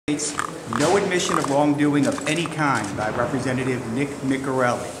No admission of wrongdoing of any kind by Representative Nick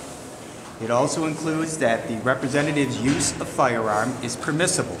Miccarelli. It also includes that the representative's use of firearm is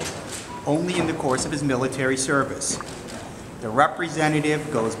permissible only in the course of his military service. The representative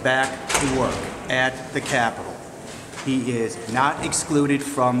goes back to work at the Capitol. He is not excluded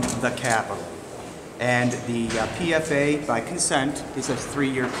from the Capitol. And the PFA, by consent, is a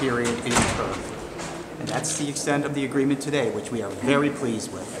 3-year period in term. And that's the extent of the agreement today, which we are very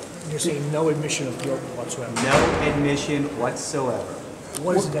pleased with. You're saying no admission of guilt whatsoever? No admission whatsoever.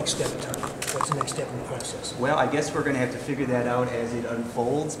 What is the next step, Tarah? What's the next step in the process? Well, I guess we're going to have to figure that out as it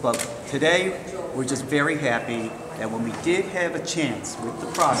unfolds, but today we're just very happy that when we did have a chance with the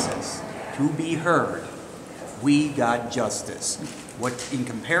process to be heard, we got justice. What, in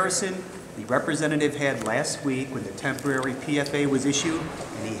comparison, the representative had last week when the temporary PFA was issued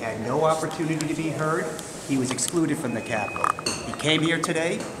and he had no opportunity to be heard, he was excluded from the Capitol. He came here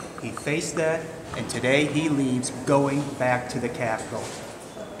today, he faced that, and today he leaves going back to the Capitol,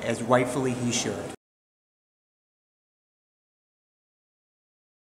 as rightfully he should.